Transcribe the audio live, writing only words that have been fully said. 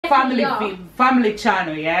family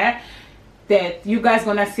channel, yeah, that you guys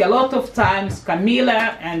gonna see a lot of times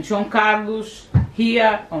Camila and John Carlos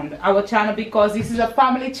here on our channel, because this is a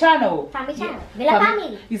family channel. Family channel. Villa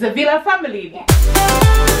family. It's a Villa family. Yeah.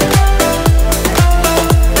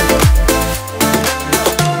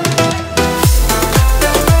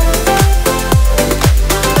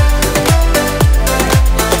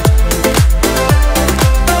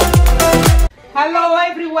 Hello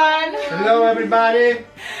everyone. Hello everybody.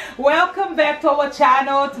 Welcome back to our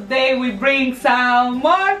channel. Today we bring some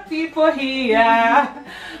more people here.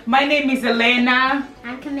 My name is Elena.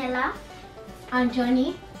 I'm Camilla. I'm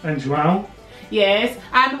Johnny. And João. Yes,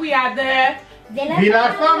 and we are the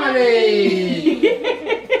Villa family.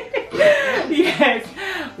 Yes.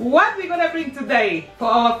 What we're gonna bring today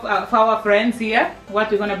for our friends here?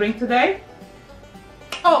 What we're gonna bring today?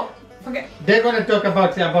 Oh. Okay. They're gonna talk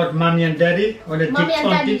about mommy and daddy on the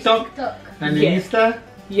TikTok and yes. Insta.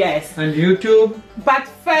 Yes. And YouTube. But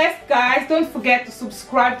first, guys, don't forget to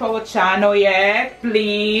subscribe to our channel, yeah,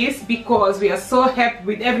 please, because we are so happy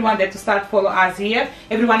with everyone that to start follow us here.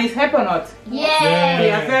 Everyone is happy or not? Yeah. We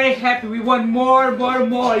are very happy. We want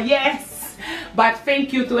more, yes. But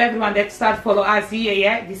thank you to everyone that start follow us here,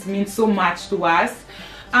 yeah. This means so much to us.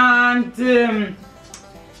 And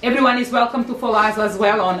everyone is welcome to follow us as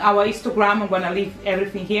well on our Instagram. I'm gonna leave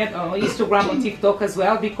everything here on Instagram, on TikTok as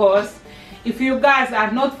well, because if you guys are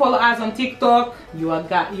not follow us on TikTok, you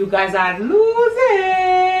guys are losing.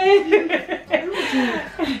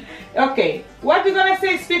 Okay, what we're gonna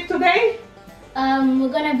speak today? We're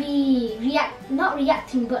gonna be not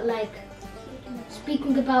reacting, but like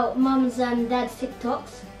speaking about mums and dad's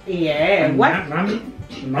TikToks. Yeah. And what?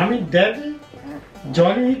 Mommy, daddy,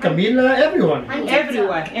 Johnny, Camila, everyone.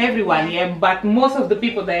 Everyone, yeah. But most of the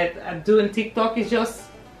people that are doing TikTok is just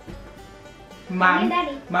mom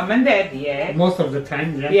and daddy, yeah. Most of the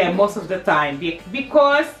time, yeah. Yeah, most of the time.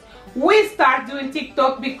 Because we start doing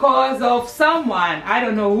TikTok because of someone. I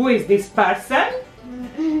don't know who is this person.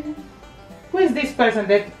 Who is this person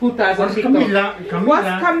that put us on TikTok? Camila. Was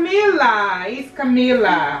Camila. It's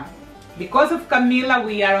Camila. Because of Camila,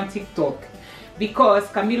 we are on TikTok. Because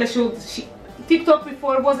Camila TikTok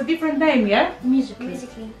before was a different name, yeah? Musically.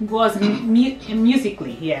 Was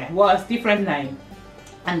Musically, yeah. Was different name.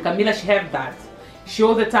 And Camila, she have that. She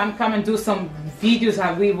all the time come and do some videos,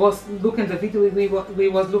 and we was looking the video, we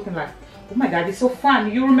was looking like, oh my god, it's so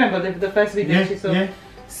fun. You remember the first video? Yeah, she saw? yeah.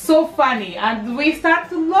 So funny, and we start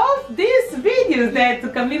to love these videos that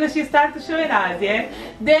Camila, she started showing us, yeah.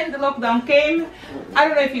 Then the lockdown came. I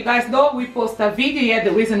don't know if you guys know, we post a video, yeah,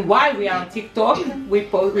 the reason why we are on TikTok. I'm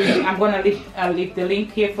gonna leave the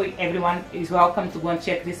link here for everyone. Is welcome to go and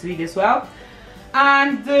check this video as well.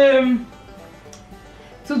 And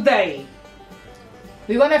today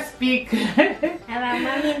we're gonna speak about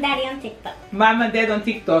mommy and daddy on TikTok. Mom and dad on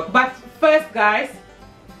TikTok. But first, guys,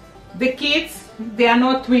 the kids, they are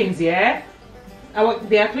not twins, yeah?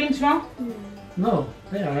 They are twins, no? No,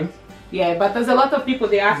 they aren't. Yeah, but there's a lot of people,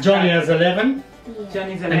 they ask. Johnny has 11. Yeah.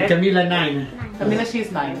 Johnny's And 11. Camila 9. Camila,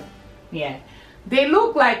 she's 9. Yeah. They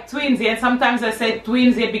look like twins, yeah? Sometimes I say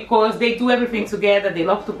twins, yeah, because they do everything together. They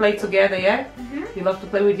love to play together, yeah? You love to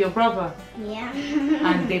play with your brother. Yeah.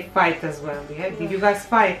 And they fight as well, yeah? Did you guys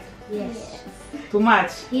fight? Yes. Too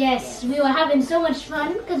much? Yes, we were having so much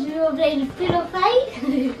fun because we were playing pillow fight.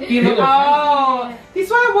 Pillow. Oh, this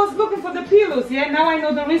is why I was looking for the pillows, yeah? Now I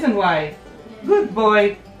know the reason why. Good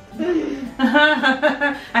boy.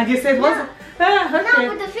 And you said what? Okay. No,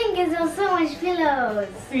 but the thing is, there was so much pillows.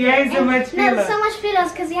 Yeah, so much pillows. No, so much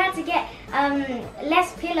pillows because we had to get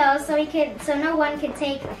less pillows so no one could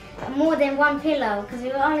take more than one pillow because we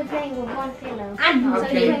were only playing with one pillow.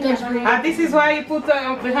 Okay. This is why you put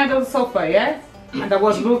behind the sofa, yeah? And I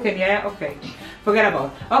was looking, yeah? Okay. Forget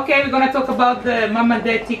about. Okay, we're gonna talk about the mom and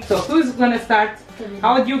dad TikTok. Who's gonna start?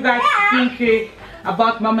 How do you guys think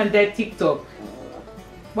about mom and dad TikTok?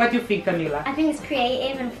 What do you think, Camila? I think it's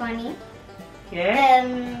creative and funny. Yeah.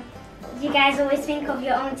 You guys always think of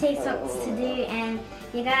your own TikToks to do, and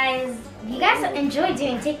you guys enjoy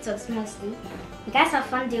doing TikToks mostly. You guys have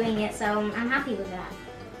fun doing it, so I'm happy with that.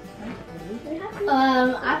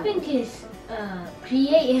 I think it's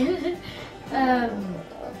creative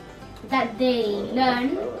that they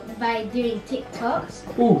learn by doing TikToks.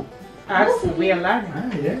 Ooh. Us, we are learning.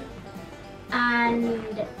 Ah, yeah. And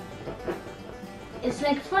it's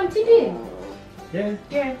like fun to do. Yeah.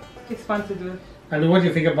 Yeah, it's fun to do. And what do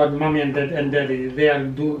you think about mommy and dad and daddy? They are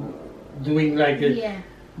doing like a Yeah.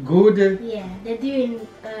 good. Yeah, they're doing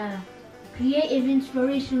creative,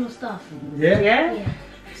 inspirational stuff. Yeah. Yeah. Yeah.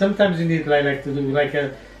 Sometimes you need like to do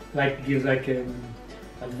give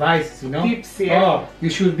advice, you know. Tips, yeah. Oh, you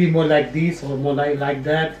should be more like this or more like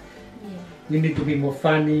that. Yeah. You need to be more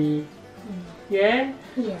funny. Yeah?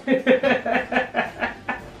 Yeah.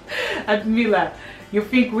 And Mila, you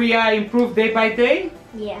think we are improved day by day?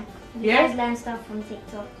 Yeah. You Yeah? guys learn stuff from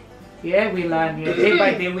TikTok. Yeah, we learn. Yeah, day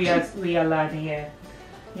by day we are learning. Yeah,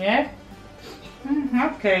 yeah.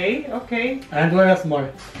 Okay, okay. And what else more?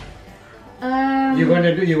 You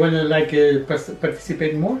wanna like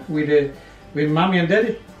participate more with mommy and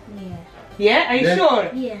daddy? Yeah. Yeah, are you Yeah. sure?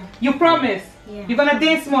 Yeah. You promise? Yeah. You're gonna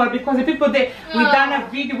dance more because the people we done a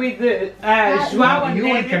video with Joao and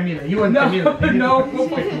You and Daddy. Camila. You and No, Camila. You need no. to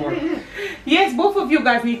participate more. Yes, both of you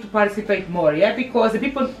guys need to participate more, yeah, because the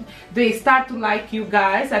people, they start to like you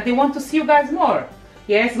guys and they want to see you guys more.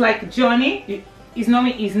 Yes, like Johnny, his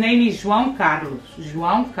name is João Carlos.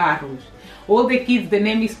 João Carlos. All the kids, the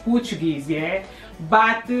name is Portuguese, yeah,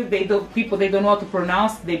 but they don't know how to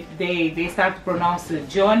pronounce. They start to pronounce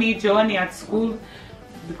Johnny at school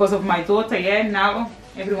because of my daughter, yeah. Now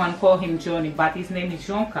everyone call him Johnny, but his name is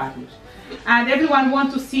João Carlos, and everyone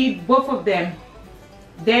want to see both of them.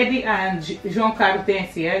 Daddy and João Carlos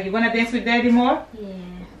dance, yeah? You gonna dance with Daddy more? Yeah.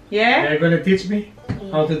 Yeah? They're gonna teach me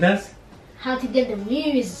how to dance? How to get the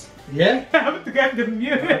moves. Yeah? How to get the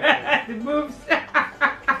moves.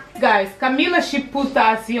 Guys, Camila, she put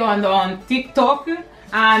us here on TikTok,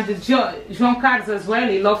 and João Carlos as well.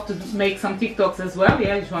 He loves to make some TikToks as well,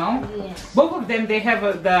 yeah, João? Yes. Both of them, they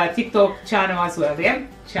have the TikTok channel as well, yeah?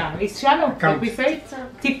 It's channel, Account. what we say?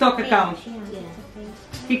 TikTok. TikTok account. Yeah.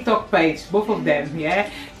 TikTok page, both of them, yeah.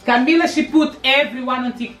 Camila, she put everyone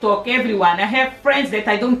on TikTok, everyone. I have friends that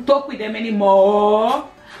I don't talk with them anymore,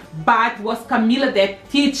 but was Camila that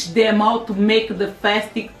teach them how to make the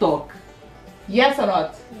first TikTok. Yes or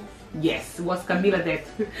not? Yes, it was Camila that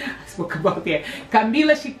I spoke about here.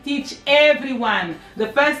 Camila, she teach everyone.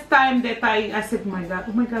 The first time that I said,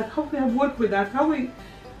 oh my God, how we have worked with that?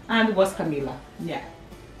 And it was Camila, yeah.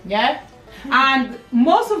 Yeah? And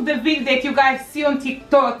most of the videos that you guys see on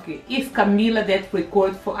TikTok is Camila that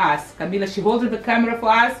record for us. Camila, she holds the camera for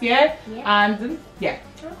us, yeah? And yeah.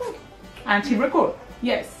 And she record,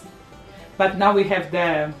 yes. But now we have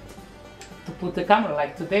to put the camera,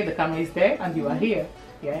 like today the camera is there and you are here.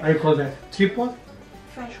 Yeah. I call that tripod?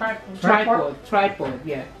 Tripod,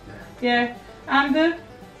 yeah. Yeah. And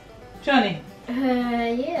Johnny.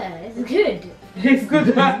 Yeah, it's good. It's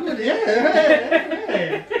good, huh? Good,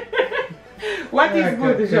 yeah. What is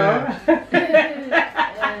good, Joe?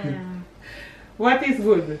 What is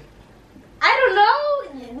good? I don't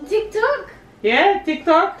know. TikTok? Yeah,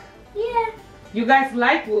 TikTok? Yeah. You guys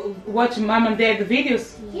like watch mom and dad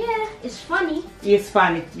videos? Yeah. It's funny. It's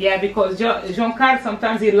funny, yeah, because Jean Carl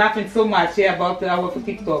sometimes he laughing so much, yeah, about our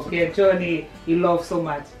TikTok. Yeah, Johnny, he loves so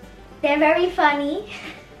much. They're very funny.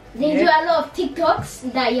 They do a lot of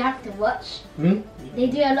TikToks that you have to watch. They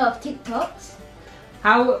do a lot of TikToks.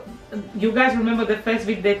 How you guys remember the first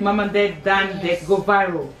video that mom and dad done that go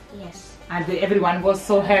viral? Yes. And everyone was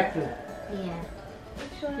so happy. Yeah.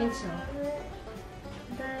 I think so.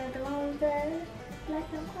 The one with the black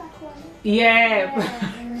and black one.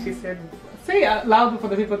 Yeah. She said, say it loud for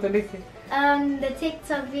the people to listen. The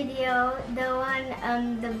TikTok video, the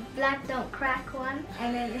one, the black don't crack one,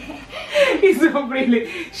 and then It's so really.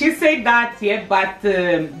 She said that, yeah, but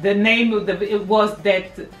the name of it was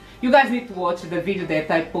that. You guys need to watch the video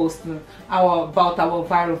that I posted about our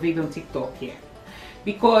viral video on TikTok here.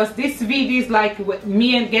 Because this video is like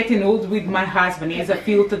me and getting old with my husband. It's a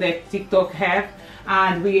filter that TikTok have,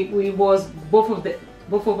 and we was both of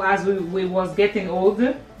us we was getting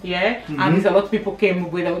older, yeah. And there's a lot of people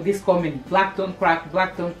came with this comment, black don't crack,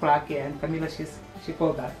 yeah. And Camila, she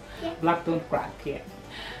called that black don't crack, yeah.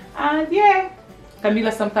 And yeah.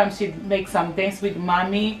 Camila sometimes she makes some dance with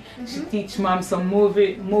mommy. She teach mom some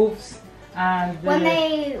moves, and when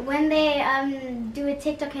they do a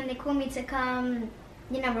TikTok and they call me to come,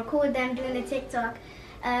 record them doing the TikTok,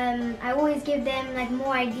 I always give them like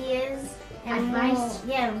more ideas and Advice.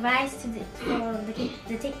 advice for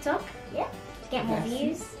the TikTok, to get more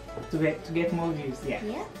views. To get more views, yeah.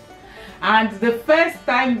 Yeah. And the first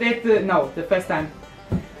time that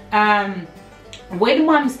when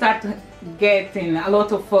mom started getting a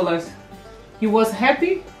lot of followers, he was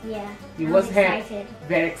happy. Yeah. He I was excited.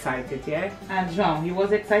 very excited, yeah. And Jean, he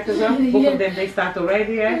was excited as well. Both of them, they start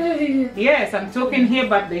already, yeah. Yes, I'm talking here,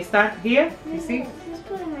 but they start here. You see? He's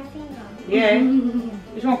putting my finger. Yeah.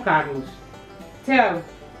 Jean Carlos, tell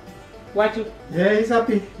what you. Yeah, he's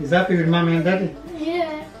happy. He's happy with mommy and daddy.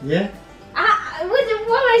 Yeah. Yeah? What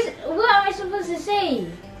am I supposed to say?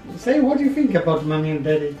 say what do you think about mommy and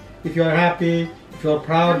daddy? If you're happy, if you're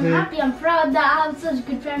proud. I'm happy, I'm proud that I have such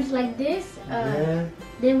good friends like this. Yeah.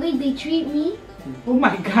 The way they treat me. Oh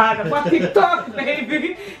my God, about TikTok,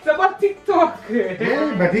 baby. It's about TikTok.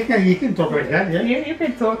 Yeah, but he can talk like that, yeah? Yeah, you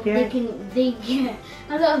can talk, yeah. They get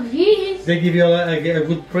a lot of views. They give you a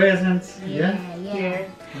good present, yeah? Yeah.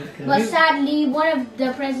 Okay. But sadly, one of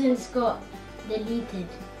the presents got deleted.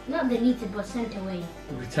 Not deleted, but sent away.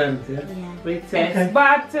 Returned, yeah? Yeah. Princess. Okay.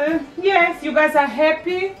 But yes, you guys are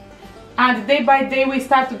happy, and day by day we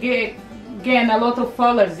start to gain a lot of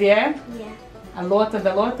followers, yeah? Yeah. A lot.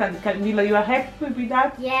 And Camila, you are happy with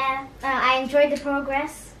that? Yeah. I enjoyed the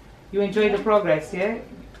progress. You enjoy the progress, yeah?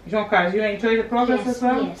 João Carlos, you enjoy the progress Yes, as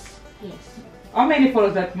well? yes, yes. How many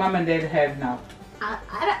followers that mom and dad have now? I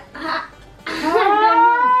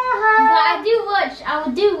but I do watch.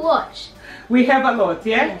 I do watch. We have a lot,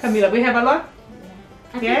 yeah? Yes. Camila, we have a lot?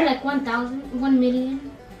 I think Yeah? like 1,000, 1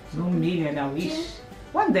 million. No million, I wish.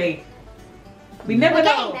 One day. We We're never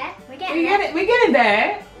getting know. there. We're getting there. We're getting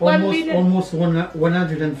there. 1 million. Almost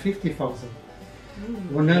 150,000.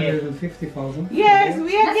 150,000. Yes,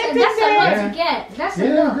 we are getting That's a there. lot Yeah. to get. That's a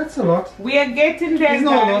Yeah, lot. that's a lot. We are getting there, It's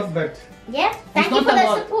not a guys. lot, but Yeah. Thank you not for a the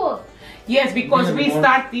lot. support. Yes, because We're we gonna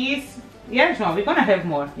start this. Yeah, João, we're gonna have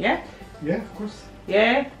more. Yeah? yeah, of course.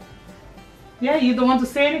 Yeah? Yeah, you don't want to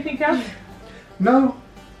say anything else? No.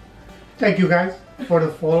 Thank you guys for the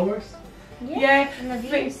followers. Yeah. And the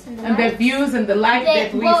views and the And the likes. views and the likes They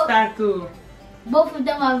that we both- start to. Both of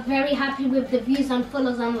them are very happy with the views and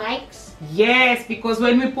follows and likes. Yes, because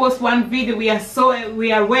when we post one video, we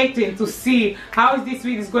are waiting to see how this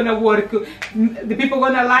video is gonna work. The people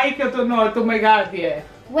gonna like it or not? Oh my God, yeah.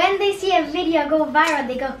 When they see a video go viral,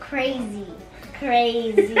 they go crazy.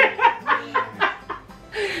 Crazy.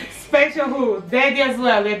 Special who? Daddy as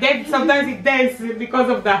well. Yeah, Daddy sometimes he dances because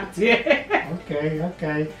of that. Yeah.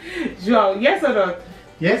 Okay. João, yes or not?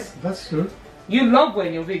 Yes, that's true. You love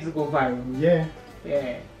when your videos go viral. Yeah.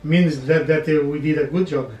 Yeah. Means that we did a good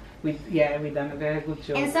job. We done a very good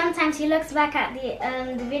job. And sometimes he looks back at the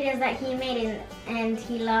videos that he made and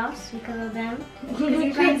he laughs because of them. Because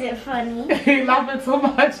he finds it funny. He laughs it so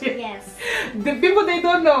much. Yes. The people they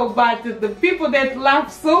don't know, but the people that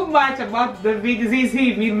laugh so much about the videos is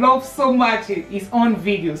him. He loves so much his own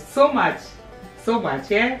videos. So much,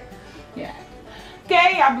 yeah? Yeah.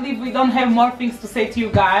 Okay, I believe we don't have more things to say to you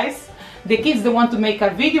guys. The kids don't want to make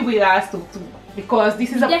a video with us because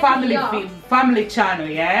this is a family channel,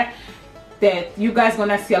 yeah? That you guys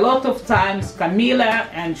gonna see a lot of times Camila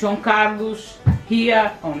and João Carlos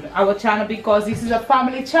here on our channel because this is a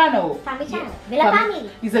family channel. Family channel. Villa family.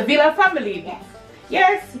 It's a Villa family. Yes.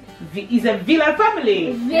 Yes, it's a Villa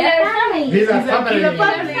family. Villa family. Villa It's a family. Villa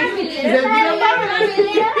family. It's a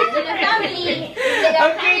Villa family.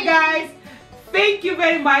 Okay guys, thank you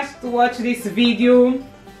very much to watch this video.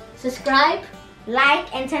 Subscribe. Like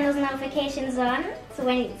and turn those notifications on so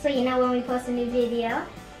you know when we post a new video.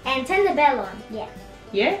 And turn the bell on. Yeah.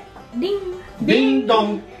 Yeah? Ding. Ding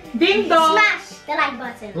dong. Ding dong. Smash the like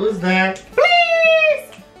button. Who's there? Please.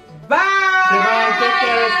 Bye. Bye. Take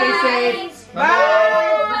care. Stay safe. Bye.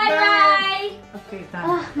 Bye. Ok, tá.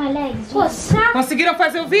 Oh, my legs. Pô, saco. Conseguiram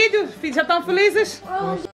fazer o vídeo? Já estão felizes?